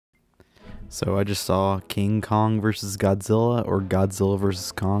So I just saw King Kong versus Godzilla, or Godzilla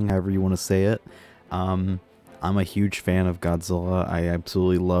versus Kong, however you want to say it. I'm a huge fan of Godzilla. I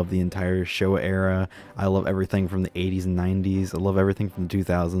absolutely love the entire Showa era. I love everything from the 80s and 90s. I love everything from the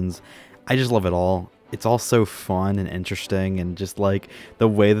 2000s. I just love it all. It's all so fun and interesting, and just like the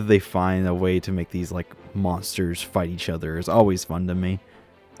way that they find a way to make these like monsters fight each other is always fun to me.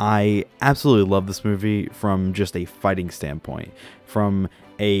 I absolutely love this movie from just a fighting standpoint, from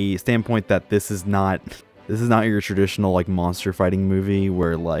a standpoint that this is not your traditional like monster fighting movie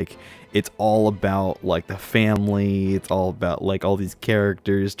where like it's all about like the family, it's all about like all these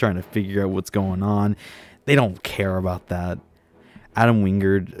characters trying to figure out what's going on. They don't care about that. Adam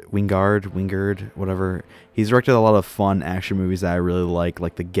Wingard, whatever. He's directed a lot of fun action movies that I really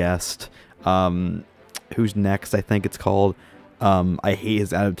like The Guest. Who's Next, I think it's called. I hate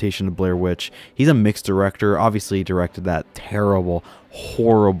his adaptation of Blair Witch. He's a mixed director. Obviously, he directed that terrible,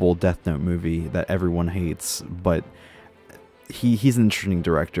 horrible Death Note movie that everyone hates. But he's an interesting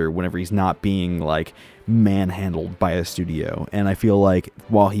director whenever he's not being like manhandled by a studio. And I feel like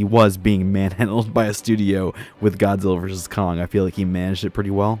while he was being manhandled by a studio with Godzilla vs Kong, I feel like he managed it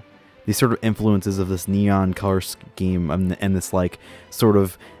pretty well. These sort of influences of this neon color scheme and this like sort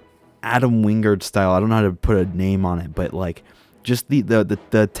of Adam Wingard style. I don't know how to put a name on it, but like just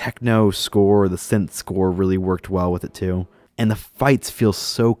the techno score, the synth score really worked well with it too. And the fights feel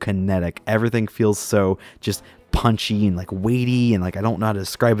so kinetic. Everything feels so just punchy and like weighty, and like I don't know how to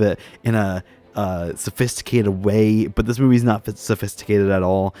describe it in a sophisticated way, but this movie's not sophisticated at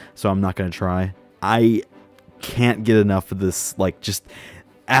all, so I'm not gonna try. I can't get enough of this like just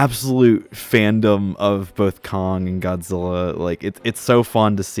absolute fandom of both Kong and Godzilla. Like it's so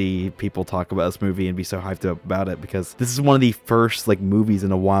fun to see people talk about this movie and be so hyped up about it, because this is one of the first like movies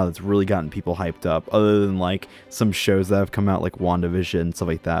in a while that's really gotten people hyped up, other than like some shows that have come out like WandaVision and stuff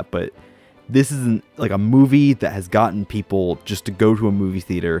like that. But this isn't like a movie that has gotten people just to go to a movie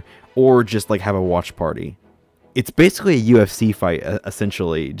theater or just like have a watch party. It's basically a UFC fight,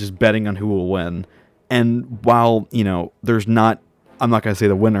 essentially, just betting on who will win. And while, you know, I'm not going to say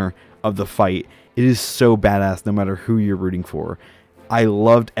the winner of the fight, it is so badass no matter who you're rooting for. I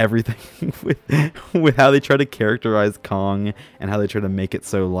loved everything with how they try to characterize Kong and how they try to make it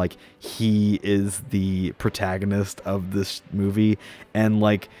so like he is the protagonist of this movie. And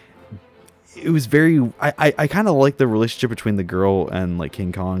like it was very, I kind of liked the relationship between the girl and like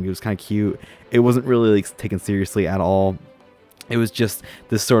King Kong. It was kind of cute. It wasn't really like taken seriously at all. It was just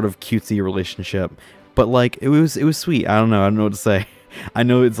this sort of cutesy relationship, but like it was sweet. I don't know what to say. I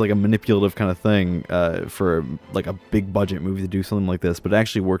know it's like a manipulative kind of thing for like a big budget movie to do something like this, but it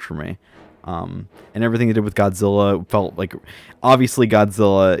actually worked for me. And everything they did with Godzilla felt like, obviously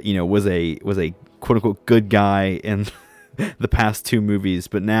Godzilla, you know, was a quote unquote good guy in the past two movies,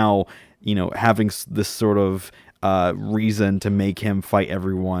 but now, you know, having this sort of reason to make him fight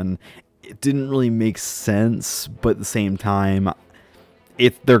everyone, it didn't really make sense. But at the same time,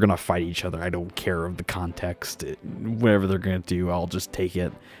 if they're gonna fight each other, I don't care of the context. Whatever they're gonna do, I'll just take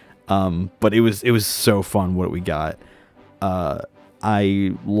it. But it was so fun what we got.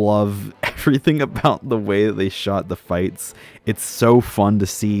 I love everything about the way that they shot the fights. It's so fun to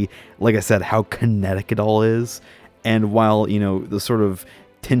see, like I said, how kinetic it all is. And while, you know, the sort of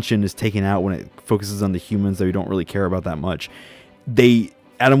tension is taken out when it focuses on the humans that we don't really care about that much,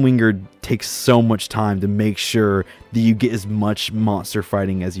 Adam Wingard takes so much time to make sure that you get as much monster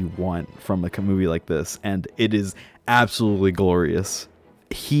fighting as you want from a movie like this, and it is absolutely glorious.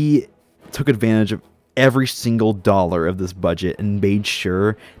 He took advantage of every single dollar of this budget and made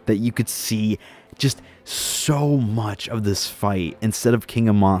sure that you could see just so much of this fight instead of King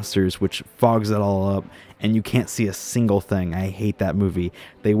of Monsters, which fogs it all up and you can't see a single thing. I hate that movie.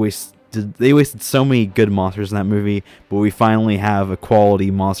 They wasted so many good monsters in that movie, but we finally have a quality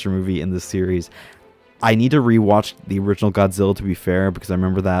monster movie in this series. I need to rewatch the original Godzilla, to be fair, because I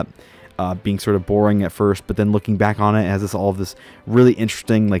remember that being sort of boring at first, but then looking back on it, it has all of this really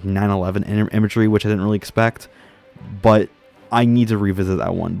interesting like 9/11 imagery, which I didn't really expect. But I need to revisit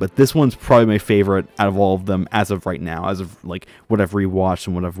that one. But this one's probably my favorite out of all of them as of right now, as of like what I've rewatched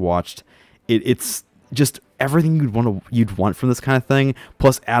and what I've watched. It's just everything you'd want from this kind of thing,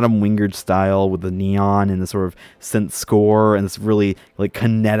 plus Adam Wingard style with the neon and the sort of synth score and this really like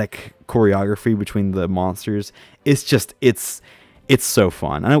kinetic choreography between the monsters. It's just it's so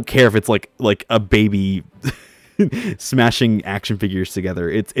fun. I don't care if it's like a baby smashing action figures together.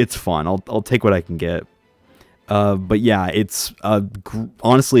 It's fun. I'll take what I can get. But yeah, it's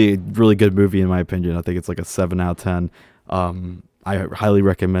honestly a really good movie in my opinion. I think it's like a 7 out of 10. I highly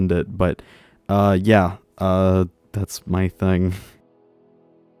recommend it. But yeah, that's my thing.